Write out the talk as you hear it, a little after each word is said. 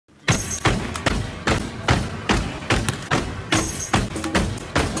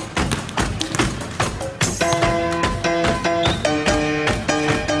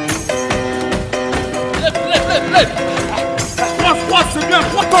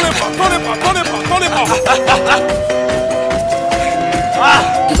Attendez pas.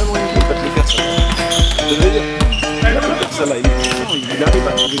 C'est même moyen de les faire ça. Je veux dire, ça là, il arrive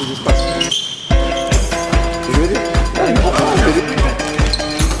à trouver les espaces. Je veux dire,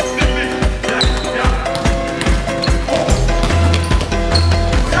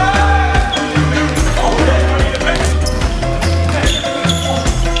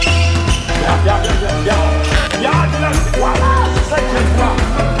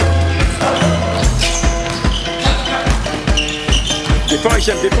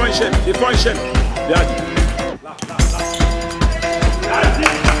 défends Hichem. Bien dit.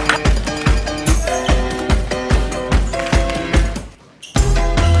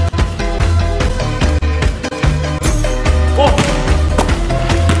 Oh.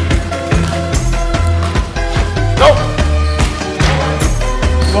 Non.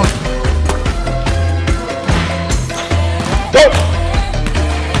 Bon. Non.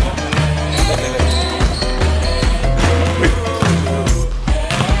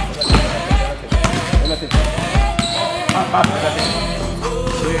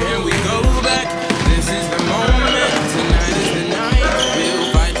 Can we go back? This is the moment. Tonight is the night.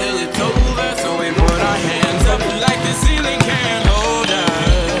 We'll fight till it's over. So we put our hands up like the ceiling can't hold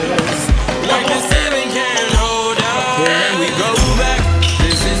us. Like the ceiling can't hold us. Can we go back?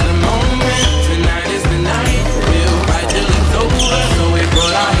 This is the moment. Tonight is the night. We'll fight till it's over. So we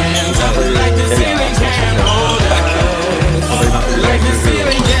put our hands up like the ceiling can't hold us. Like the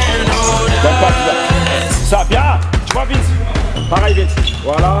ceiling can't hold us. Ça, bien. Tu vois, Vince. Pareil, Vince.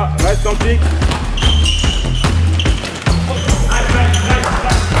 Voilà, reste dans le pic.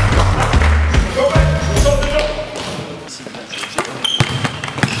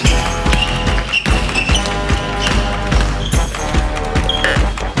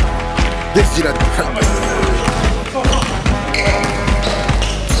 yes, Dylan.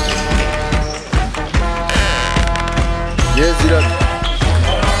 Yes, Dylan.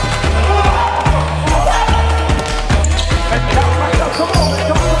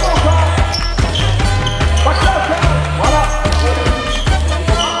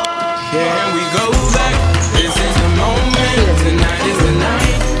 Can we go